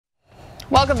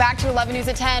Welcome back to 11 News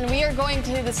at 10. We are going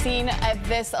to the scene of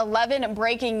this 11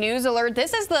 breaking news alert.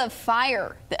 This is the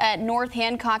fire at North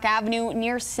Hancock Avenue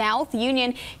near South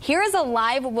Union. Here is a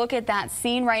live look at that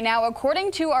scene right now.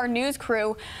 According to our news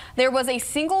crew, there was a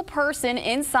single person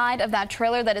inside of that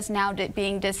trailer that is now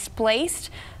being displaced.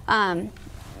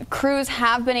 Crews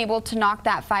have been able to knock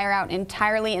that fire out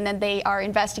entirely, and then they are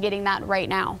investigating that right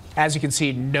now. As you can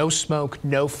see, no smoke,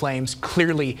 no flames,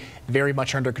 clearly very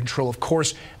much under control. Of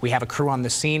course, we have a crew on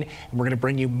the scene, and we're going to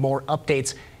bring you more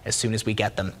updates as soon as we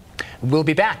get them. We'll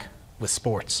be back with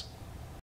sports.